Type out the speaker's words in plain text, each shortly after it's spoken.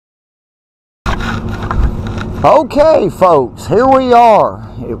Okay, folks, here we are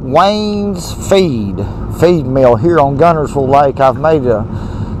at Wayne's feed mill here on Guntersville Lake. I've made a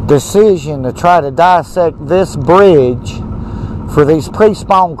decision to try to dissect this bridge for these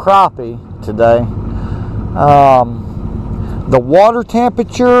pre-spawn crappie today. The water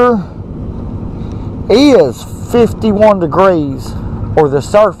temperature is 51 degrees, or the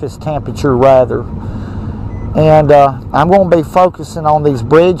surface temperature rather, and I'm going to be focusing on these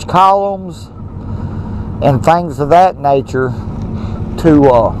bridge columns and things of that nature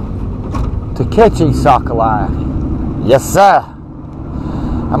to catch these sockeye. Yes, sir.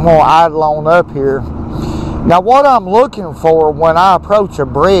 I'm going to idle on up here. Now, what I'm looking for when I approach a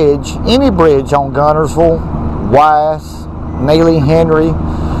bridge, any bridge on Guntersville, Weiss, Neely, Henry,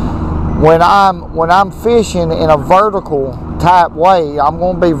 when I'm fishing in a vertical type way, I'm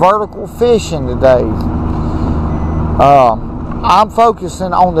going to be vertical fishing today. I'm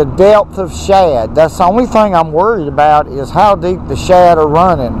focusing on the depth of shad. That's the only thing I'm worried about, is how deep the shad are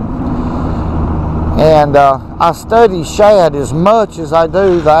running. And I study shad as much as I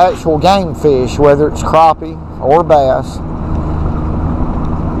do the actual game fish, whether it's crappie or bass.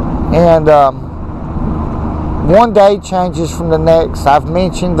 And one day changes from the next. I've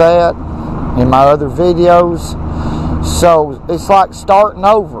mentioned that in my other videos. So it's like starting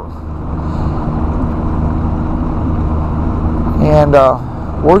over. And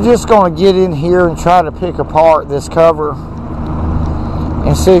we're just going to get in here and try to pick apart this cover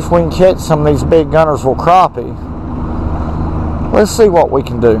and see if we can catch some of these big Guntersville crappie. Let's see what we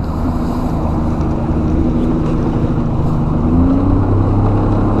can do.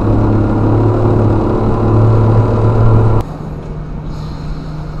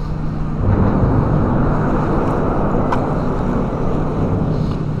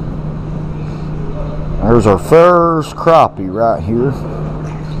 There's our first crappie right here.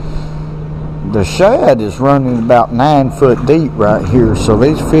 The shad is running about 9 foot deep right here, so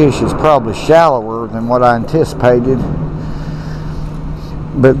these fish is probably shallower than what I anticipated.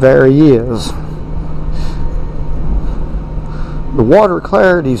 But there he is. The water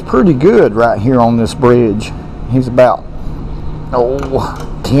clarity is pretty good right here on this bridge. He's about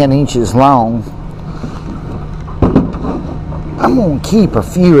 10 inches long. I'm going to keep a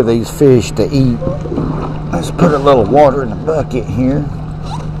few of these fish to eat. Let's put a little water in the bucket here.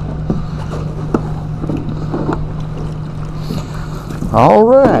 All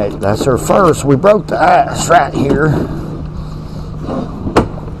right, that's our first. We broke the ice right here.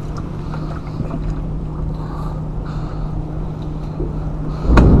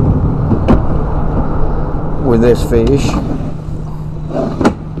 With this fish.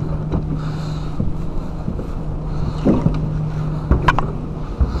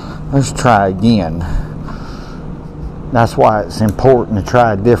 Let's try again. That's why it's important to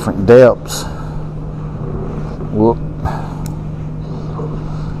try different depths. Whoop.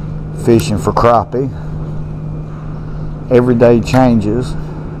 Fishing for crappie. Every day changes,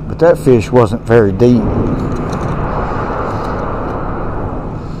 but that fish wasn't very deep.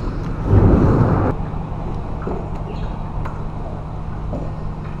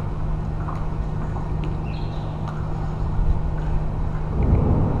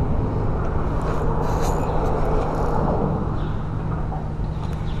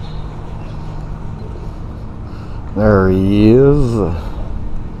 There he is.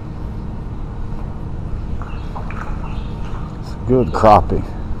 It's a good crappie.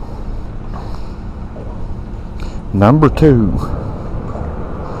 Number 2.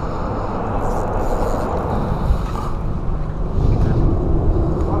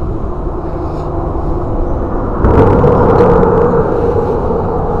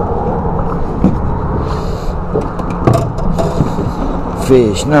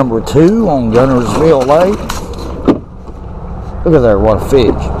 Fish number 2 on Guntersville Lake. Look at there, what a fish.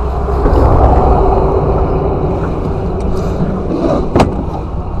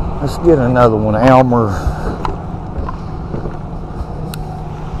 Let's get another one, Elmer.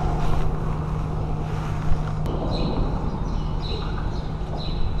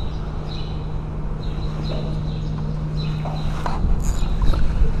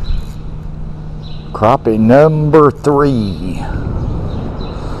 Crappie number 3.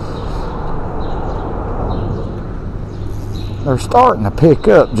 They're starting to pick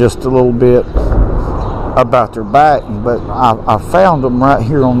up just a little bit about their back, but I found them right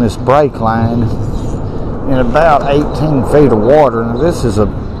here on this break line in about 18 feet of water. Now this is a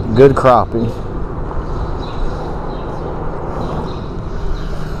good crappie.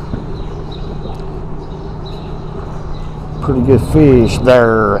 Pretty good fish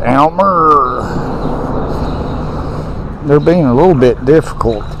there, Elmer. They're being a little bit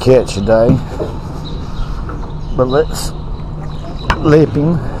difficult to catch today. But let's lip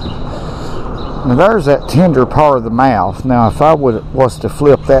him. Now there's that tender part of the mouth. Now if I was to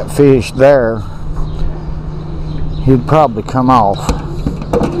flip that fish there, he'd probably come off.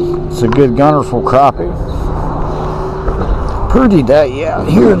 It's a good Guntersville crappie. Pretty day out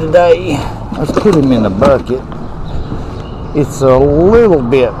here today. Let's put him in the bucket. It's a little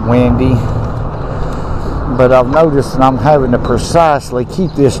bit windy, but I've noticed that I'm having to precisely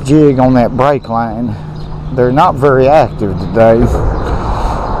keep this jig on that brake line. They're not very active today,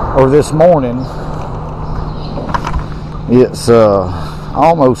 or this morning. It's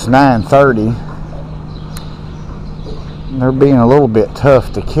almost 9:30. They're being a little bit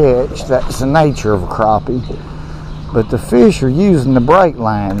tough to catch. That's the nature of a crappie. But the fish are using the brake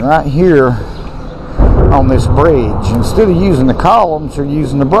line right here on this bridge. Instead of using the columns, they're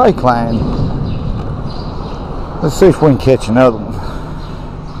using the brake line. Let's see if we can catch another one.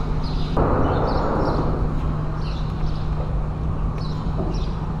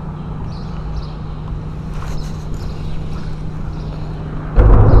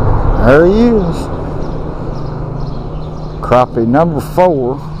 There he is. Crappie number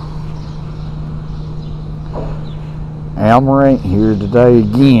 4. Elmer ain't here today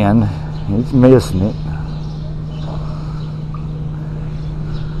again. He's missing it.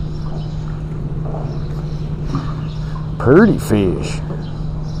 Pretty fish.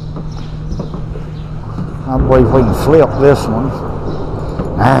 I believe we can flip this one.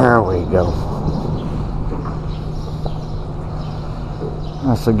 There we go.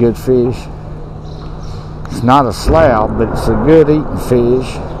 That's a good fish. It's not a slab, but it's a good eating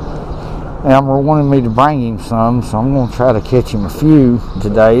fish. Elmer wanted me to bring him some, so I'm going to try to catch him a few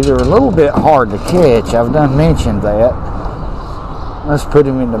today. They're a little bit hard to catch. I've done mentioned that. Let's put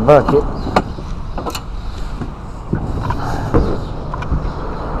him in the bucket.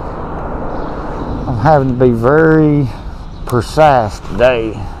 I'm having to be very precise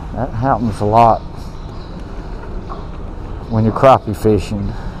today. That happens a lot when you're crappie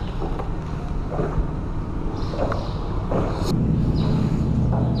fishing.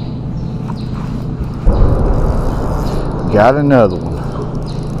 Got another one.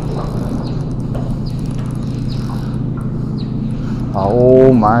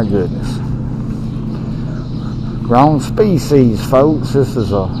 Oh my goodness. Grown species, folks. This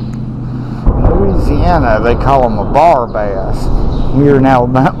is a Louisiana, they call them a bar bass. Here in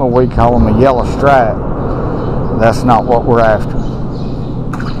Alabama, we call them a yellow stripe. That's not what we're after.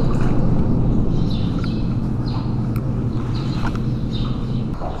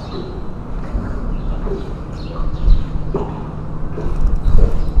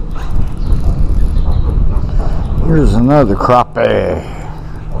 Here's another crappie.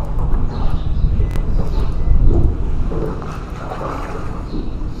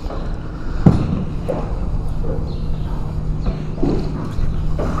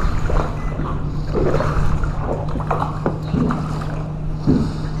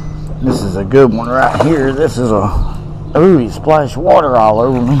 This is a good one right here. This is a, ooh, he splashed water all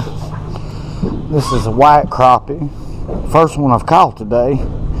over me. This is a white crappie. First one I've caught today.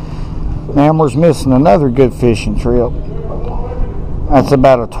 Elmer's missing another good fishing trip. That's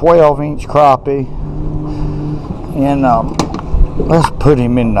about a 12-inch crappie. And let's put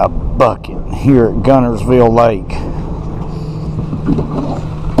him in the bucket here at Guntersville Lake.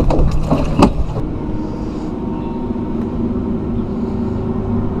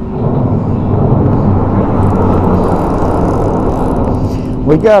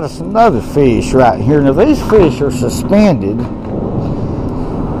 We got us another fish right here. Now these fish are suspended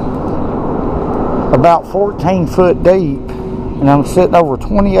about 14 foot deep, and I'm sitting over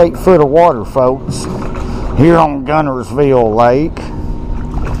 28 foot of water, folks, here on Guntersville Lake.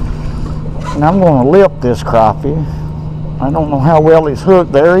 And I'm going to lip this crappie. I don't know how well he's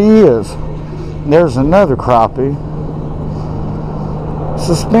hooked. There he is. There's another crappie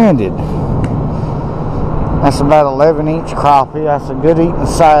suspended. That's about 11-inch crappie. That's a good eating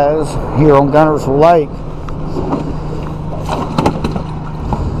size here on Guntersville Lake.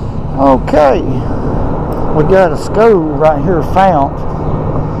 Okay, we got a school right here found.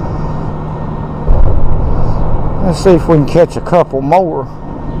 Let's see if we can catch a couple more.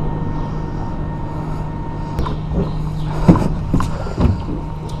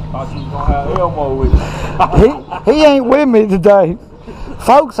 Thought you was gonna have Elmo with you. He ain't with me today.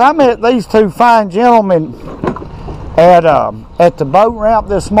 Folks, I met these two fine gentlemen at the boat ramp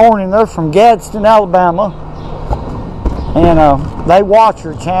this morning. They're from Gadsden, Alabama, and they watch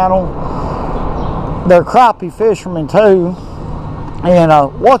your channel. They're crappie fishermen too. And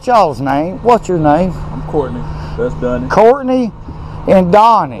what's y'all's name? What's your name? I'm Courtney. That's Donnie. Courtney and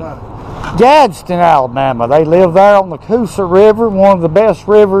Donnie. Gadsden, Alabama. They live there on the Coosa River, one of the best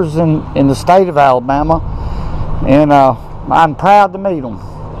rivers in the state of Alabama. And I'm proud to meet them.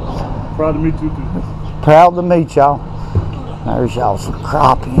 Proud to meet you too. Proud to meet y'all. There's y'all some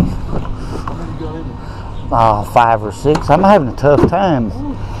crappie. 5 or 6. I'm having a tough time.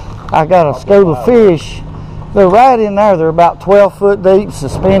 I got a school of fish. They're right in there. They're about 12 foot deep,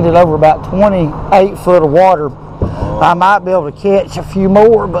 suspended over about 28 foot of water. I might be able to catch a few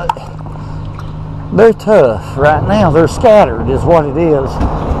more, but they're tough right now. They're scattered is what it is.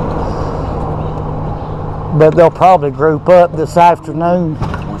 But they'll probably group up this afternoon.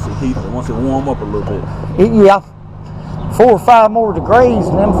 Once it warm up a little bit. Yeah. 4 or 5 more degrees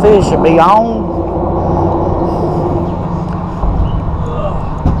and them fish will be on.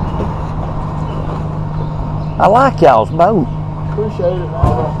 I like y'all's boat. Appreciate it.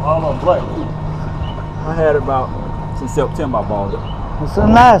 All on black. I had it about since September. I bought it. It's a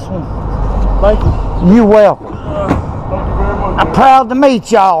nice one. Thank you. You're welcome. Thank you very much. I'm proud to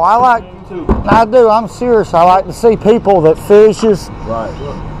meet y'all. I do. I'm serious. I like to see people that fishes. Right.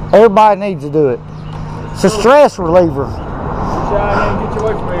 Everybody needs to do it. It's a stress reliever. Shine in, get you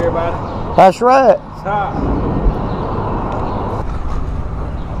away from everybody. That's right. Stop.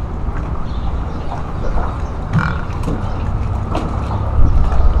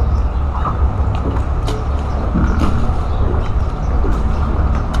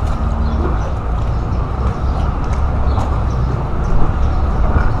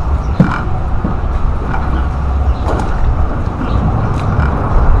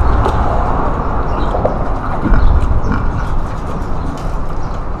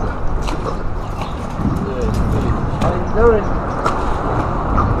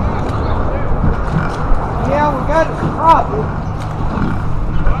 Yeah, we got us a crappie.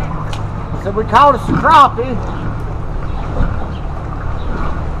 So we caught us a crappie.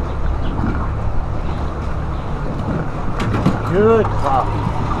 Good crappie.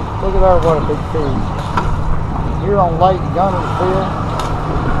 Look at there, what a big fish. Here on Lake Guntersville.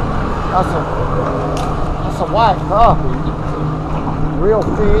 That's a white crappie. Real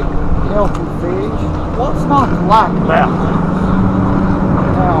thick, healthy fish. What's not to like about it?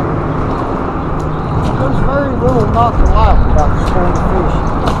 Now, there's very little not to like about the sport of fishing.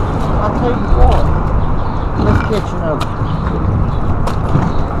 I'll tell you what, let's catch another.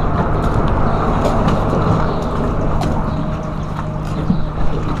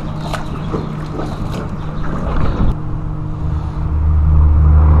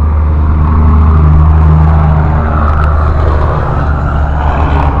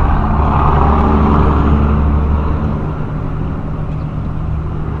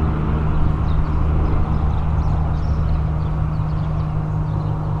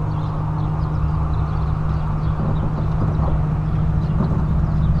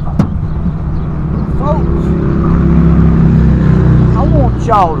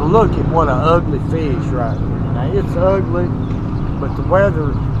 Y'all to look at what an ugly fish right here. Now it's ugly, but the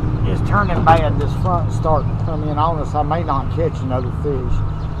weather is turning bad. This front's starting to come in on us. I may not catch another fish,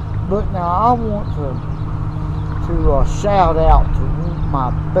 but now I want to shout out to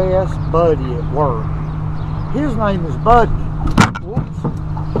my best buddy at work. His name is Buddy. Whoops.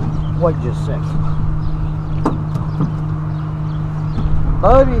 Wait just a second.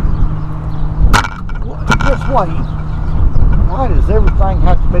 Buddy, just wait. Why does everything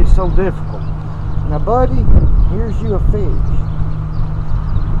have to be so difficult? Now, buddy, here's you a fish.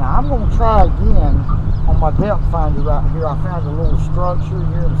 Now, I'm going to try again on my depth finder right here. I found a little structure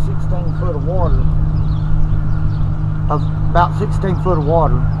here in 16 foot of water. About 16 foot of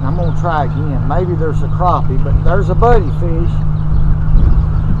water. And I'm going to try again. Maybe there's a crappie, but there's a buddy fish.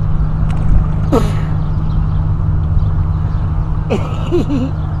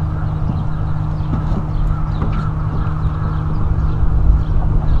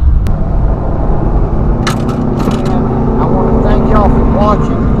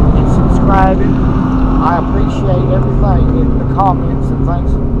 Watching and subscribing. I appreciate everything in the comments and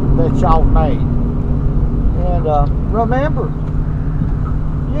things that y'all made. And remember,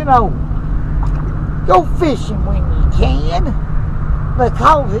 you know, go fishing when you can,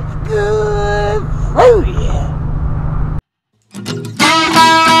 because it's good for you.